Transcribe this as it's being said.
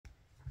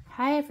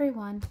Hi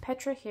everyone,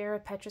 Petra here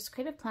at Petra's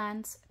Creative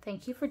Plans.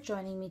 Thank you for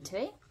joining me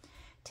today.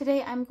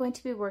 Today I'm going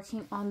to be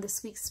working on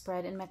this week's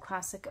spread in my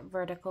classic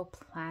vertical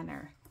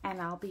planner,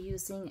 and I'll be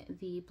using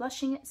the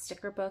Blushing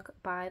sticker book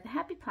by the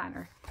Happy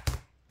Planner.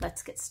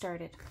 Let's get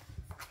started.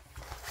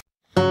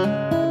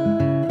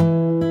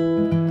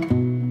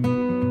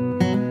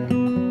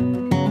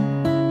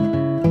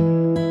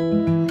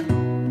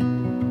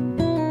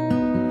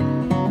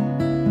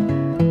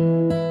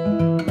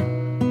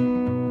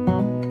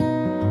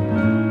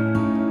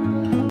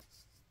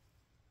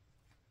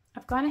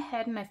 Gone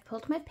ahead and I've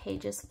pulled my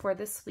pages for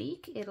this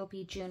week. It'll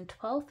be June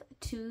 12th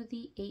to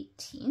the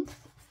 18th.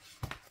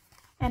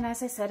 And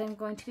as I said, I'm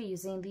going to be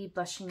using the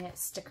Blushing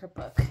sticker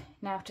book.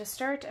 Now to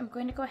start, I'm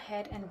going to go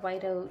ahead and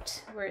white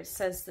out where it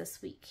says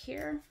this week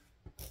here.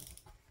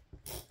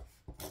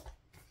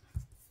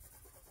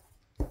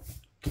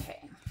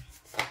 Okay.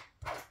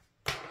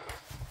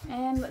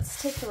 And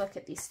let's take a look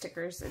at these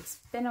stickers. It's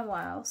been a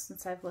while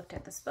since I've looked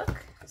at this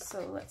book,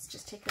 so let's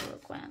just take a little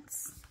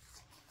glance.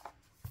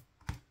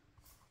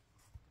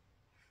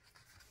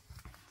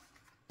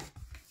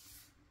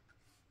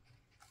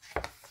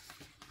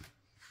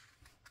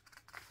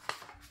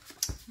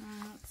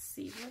 Let's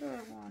see, what do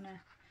I want to...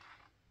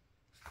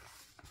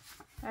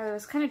 I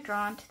was kind of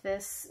drawn to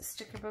this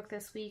sticker book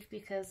this week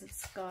because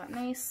it's got a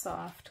nice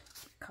soft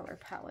color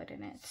palette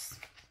in it.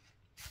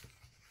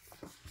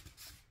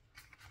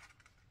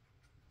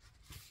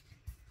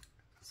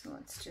 So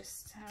let's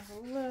just have a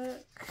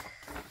look.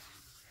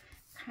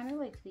 Kind of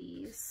like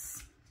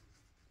these.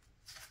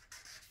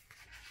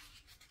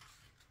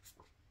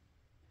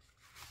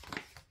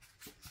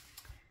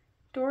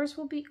 Doors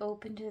will be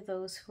open to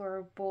those who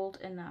are bold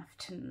enough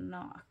to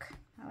knock.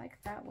 I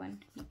like that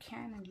one. You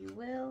can and you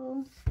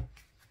will.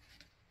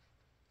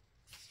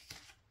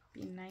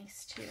 Be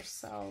nice to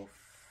yourself.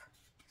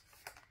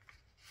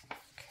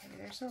 Okay,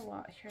 there's a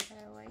lot here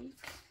that I like.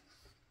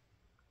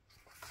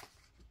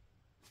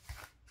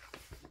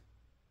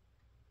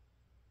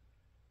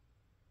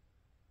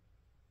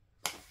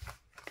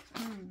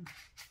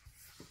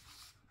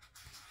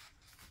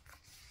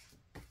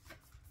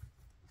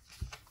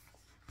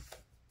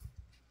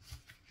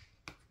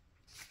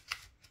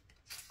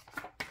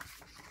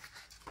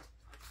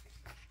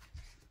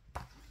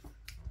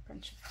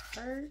 Bunch of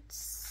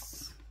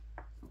hearts.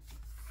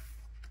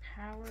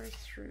 Power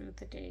through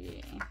the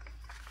day. I'm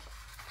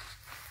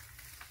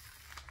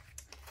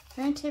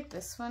going to take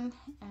this one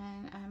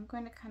and I'm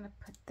going to kind of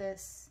put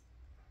this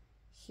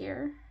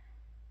here.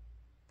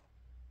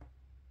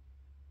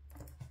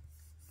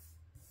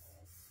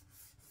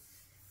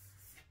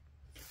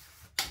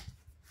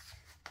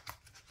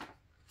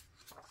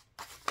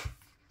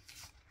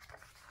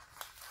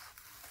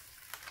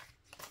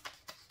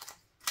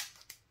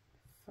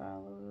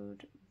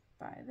 Followed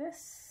by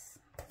this.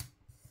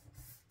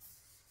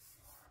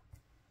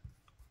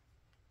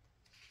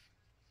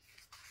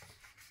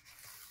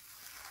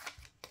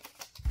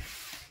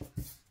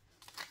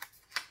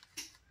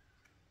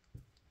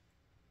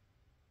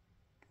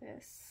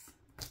 This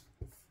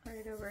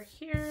right over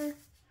here.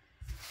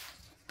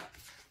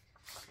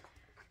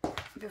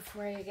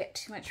 Before I get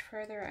too much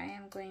further, I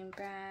am going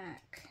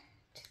back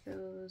to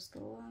those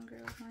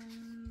longer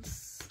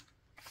ones.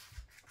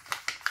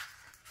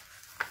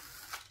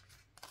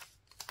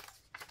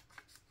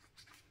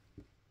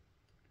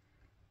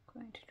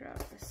 Going to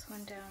drop this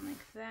one down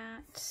like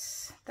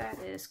that. That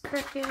is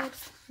crooked.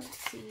 Let's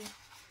see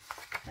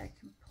if I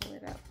can pull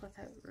it up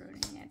without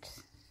ruining it.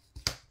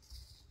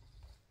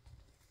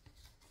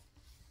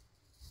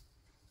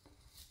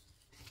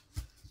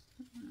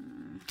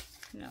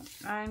 No,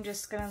 I'm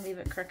just going to leave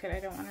it crooked.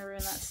 I don't want to ruin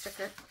that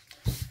sticker.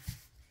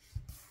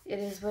 It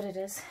is what it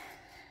is.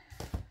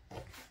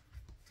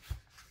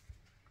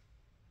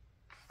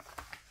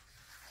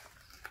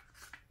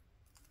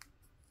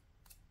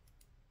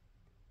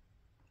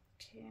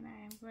 Okay, and I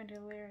am going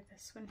to layer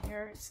this one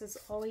here. It says,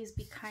 always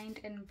be kind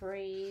and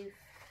brave.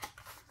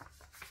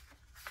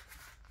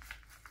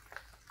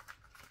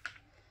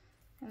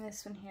 And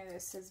this one here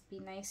that says, be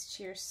nice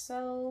to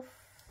yourself.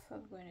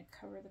 I'm going to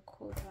cover the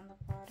quote on the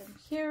bottom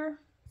here.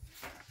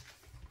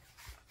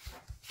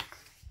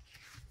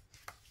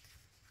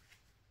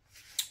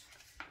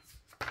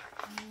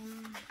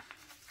 I'm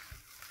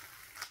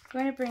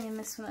going to bring in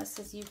this one that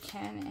says, you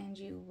can and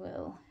you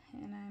will.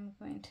 And I'm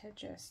going to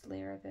just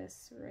layer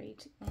this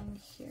right in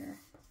here.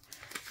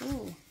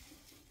 Ooh.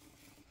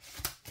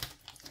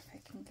 If I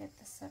can get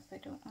this up, I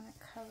don't want to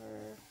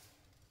cover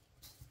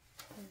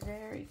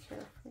very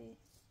carefully.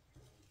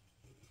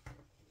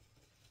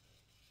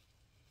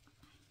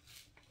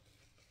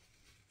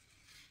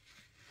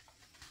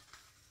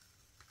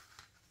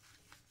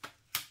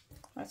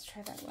 Let's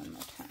try that one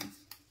more time.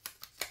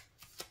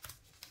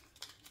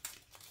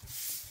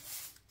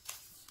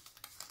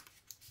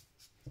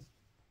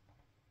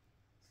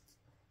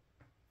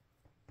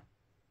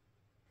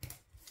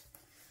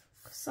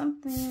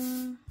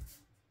 Something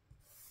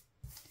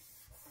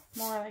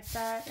more like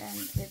that, and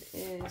it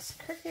is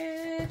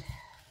crooked.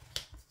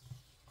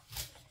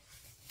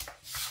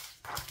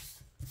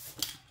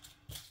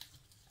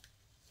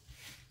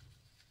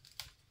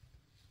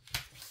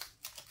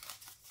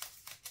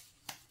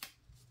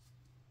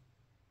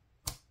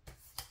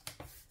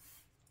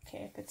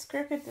 Okay, if it's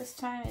crooked this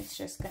time, it's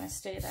just going to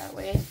stay that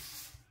way.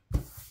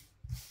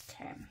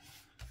 Okay.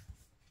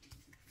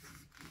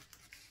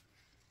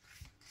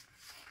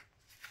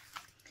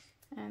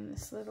 And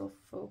this little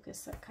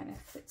focus that kind of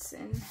fits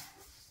in.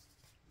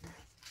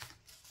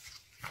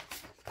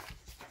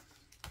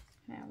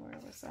 Now, where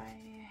was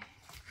I?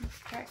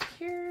 Back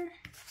here.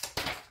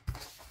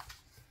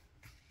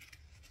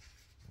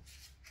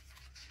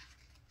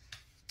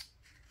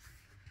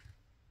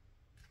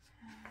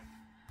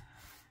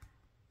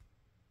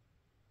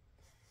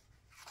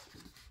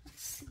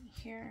 Let's see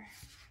here.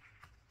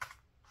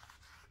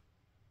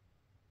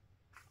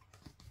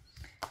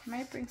 I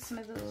might bring some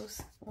of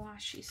those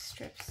washi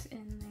strips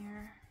in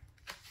there.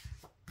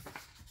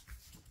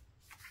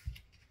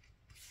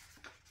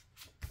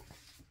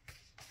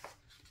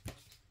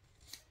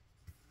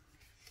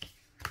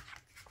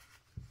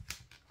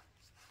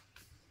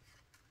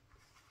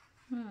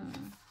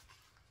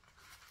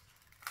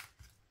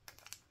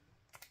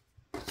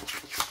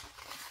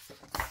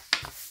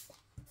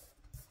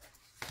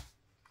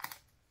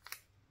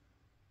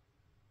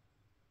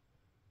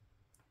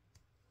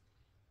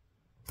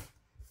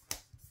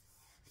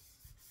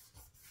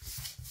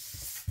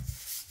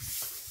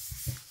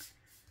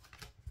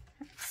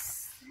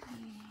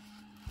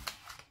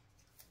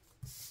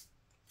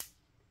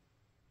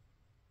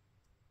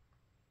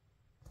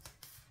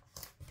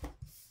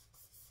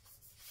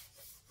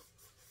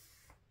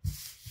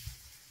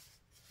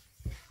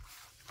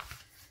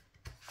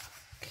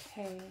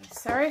 Okay,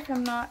 sorry if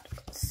I'm not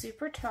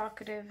super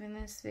talkative in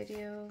this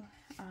video.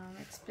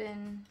 It's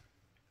been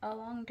a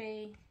long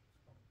day.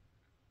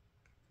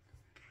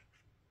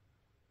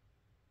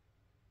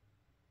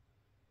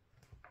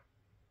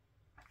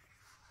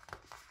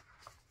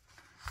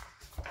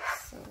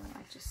 So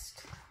I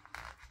just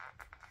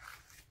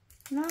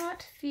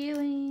not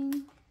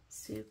feeling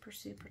super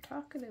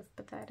talkative,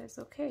 but that is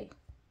okay.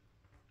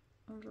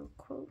 A little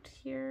quote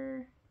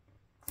here.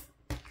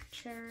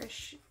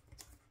 Cherish.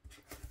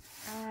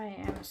 I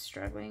am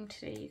struggling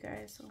today, you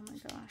guys. Oh my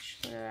gosh,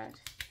 look at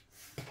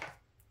that.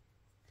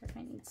 I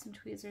might need some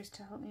tweezers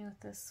to help me with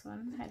this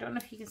one. I don't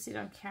know if you can see it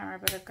on camera,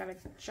 but I've got a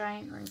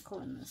giant wrinkle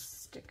in this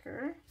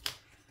sticker.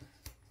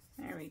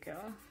 There we go.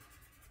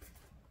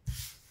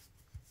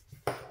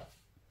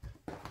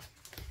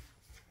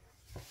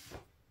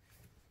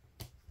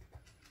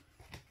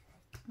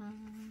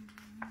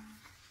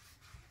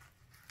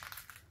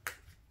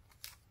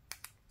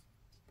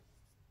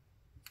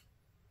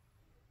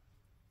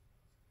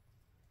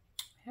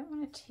 I don't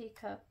want to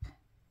take up,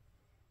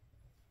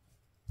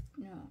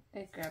 no,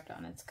 it grabbed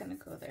on, it's going to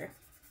go there.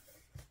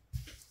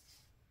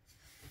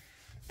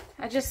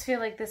 I just feel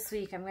like this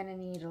week I'm going to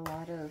need a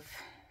lot of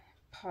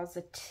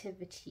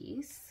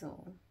positivity,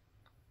 so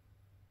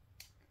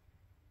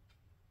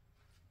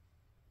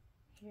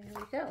here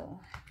we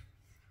go.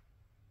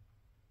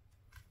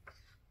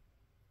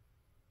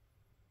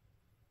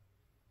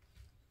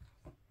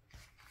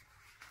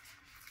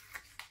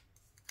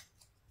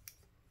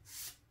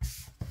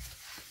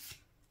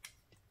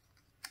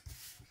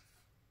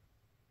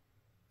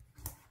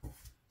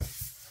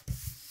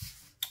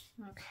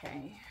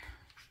 Okay.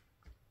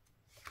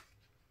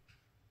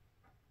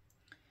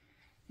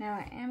 Now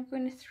I am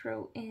going to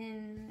throw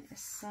in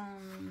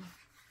some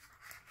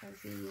of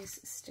these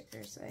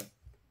stickers, I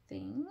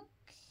think.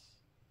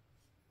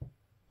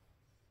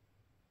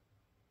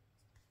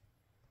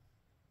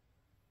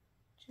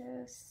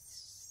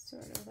 Just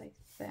sort of like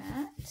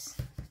that.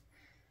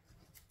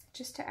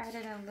 Just to add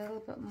in a little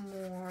bit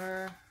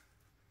more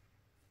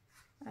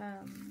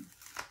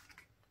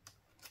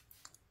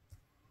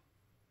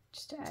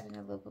to add in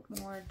a little bit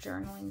more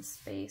journaling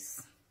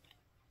space.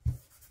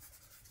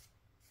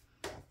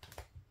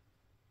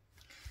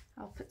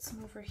 I'll put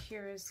some over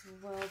here as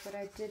well, but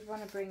I did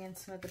want to bring in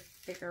some of the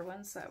bigger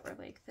ones that were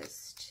like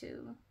this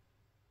too.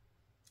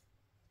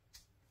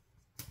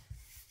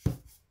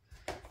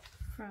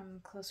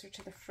 From closer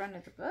to the front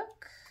of the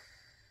book.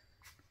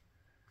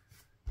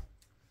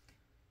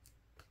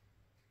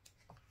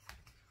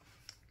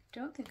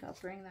 Don't think I'll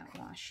bring that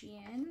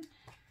washi in.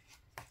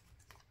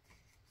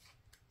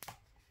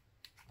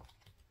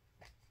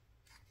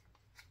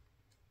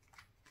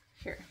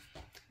 Here,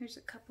 here's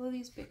a couple of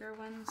these bigger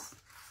ones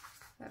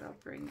that I'll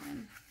bring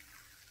in.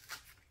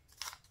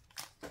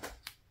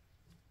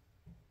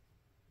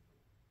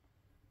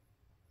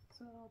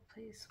 So I'll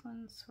place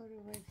one sort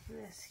of like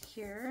this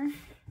here.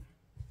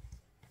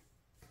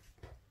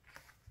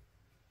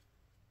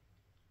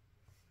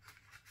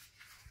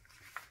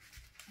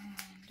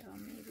 And I'll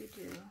maybe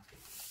do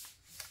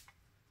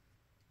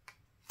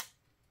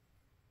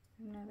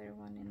another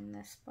one in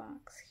this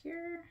box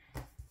here.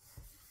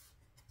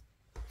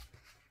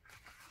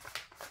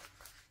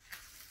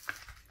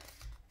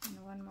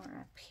 And one more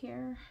up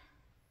here.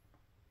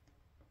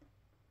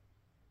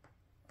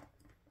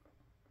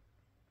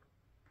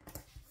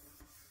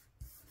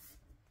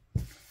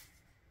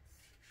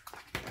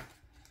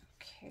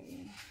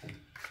 Okay.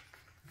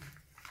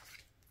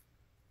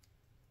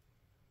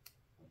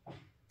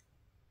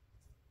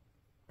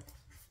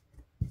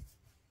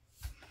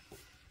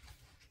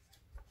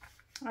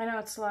 I know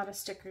it's a lot of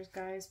stickers,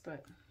 guys,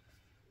 but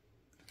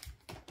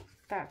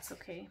that's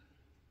okay.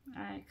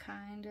 I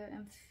kind of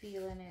am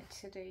feeling it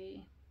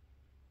today.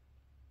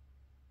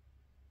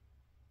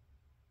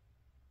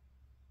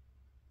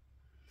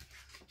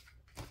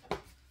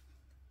 Let's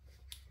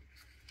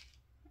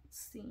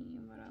see,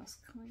 what else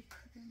can we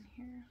put in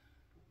here?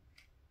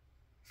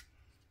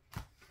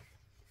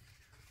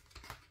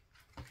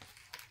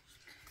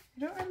 I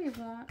don't really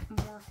want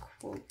more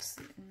quotes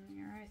in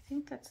there. I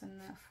think that's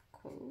enough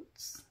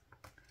quotes.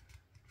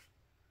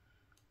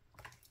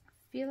 I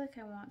feel like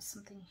I want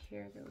something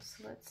here though,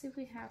 so let's see if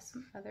we have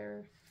some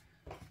other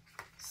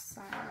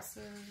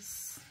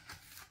sizes.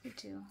 We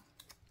do.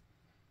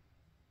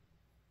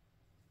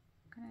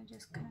 I'm gonna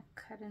just kind of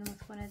cut in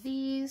with one of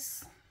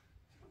these.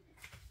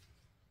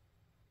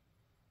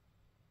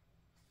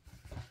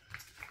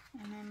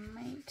 And I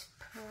might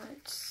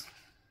put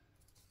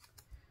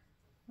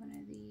one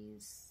of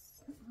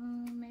these,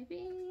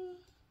 maybe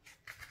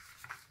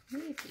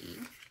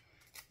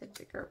the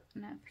bigger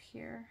one up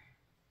here,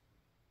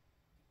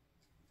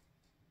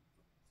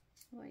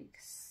 like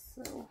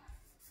so.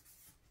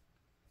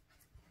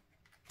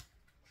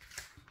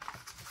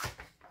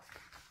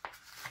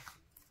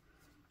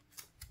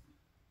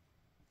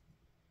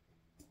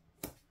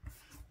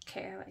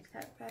 Okay, I like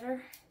that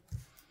better.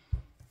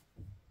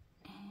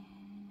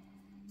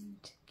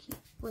 And keep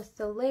with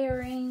the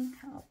layering,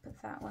 I'll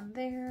put that one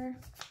there.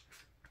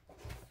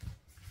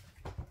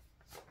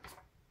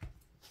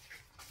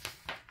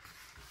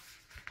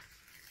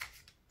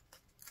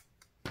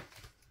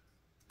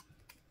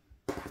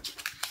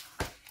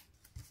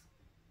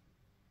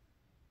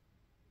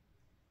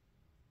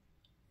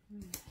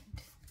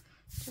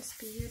 Just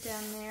be you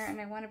down there, and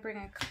I want to bring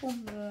a couple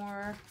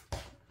more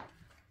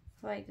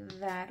like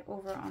that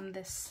over on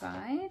this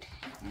side,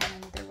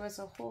 and there was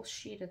a whole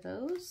sheet of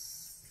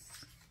those.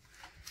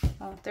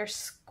 Oh, they're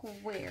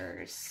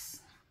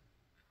squares.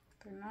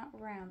 They're not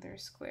round, they're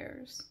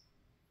squares.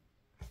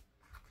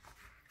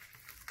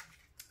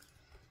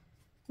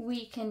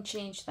 We can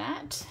change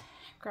that.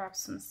 Grab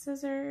some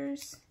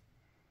scissors,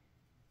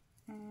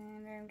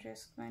 and I'm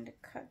just going to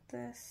cut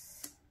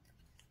this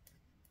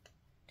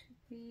to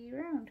be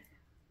round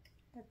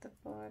at the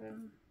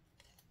bottom.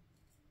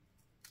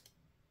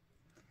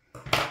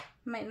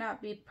 Might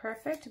not be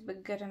perfect,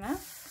 but good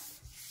enough.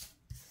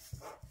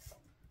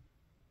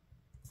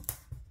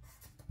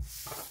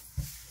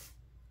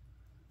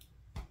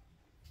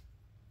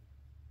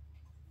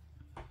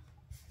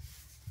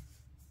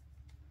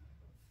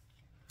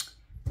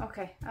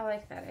 Okay, I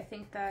like that. I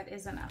think that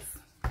is enough.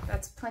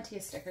 That's plenty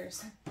of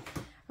stickers.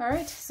 All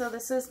right, so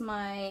this is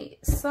my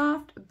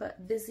soft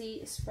but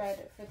busy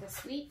spread for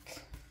this week.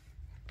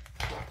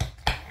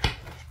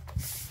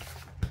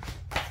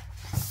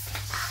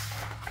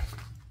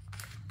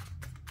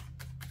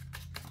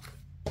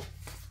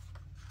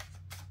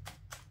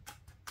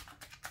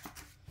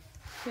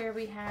 Here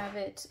we have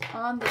it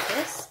on the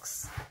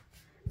discs.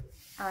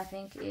 I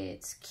think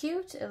it's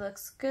cute. It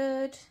looks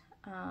good.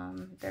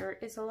 There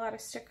is a lot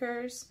of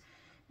stickers,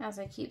 as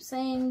I keep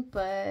saying,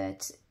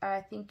 but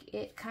I think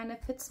it kind of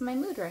fits my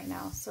mood right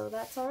now, so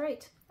that's all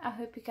right. I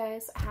hope you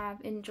guys have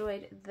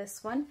enjoyed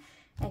this one.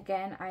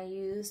 Again, I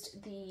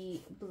used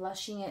the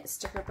Blushing It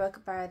sticker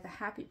book by the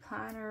Happy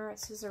Planner.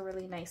 This is a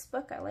really nice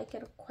book. I like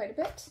it quite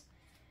a bit.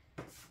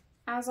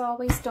 As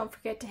always, don't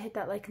forget to hit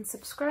that like and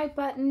subscribe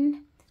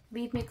button.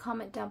 Leave me a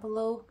comment down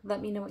below.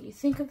 Let me know what you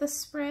think of this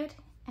spread,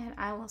 and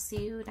I will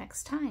see you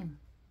next time.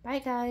 Bye,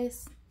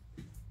 guys.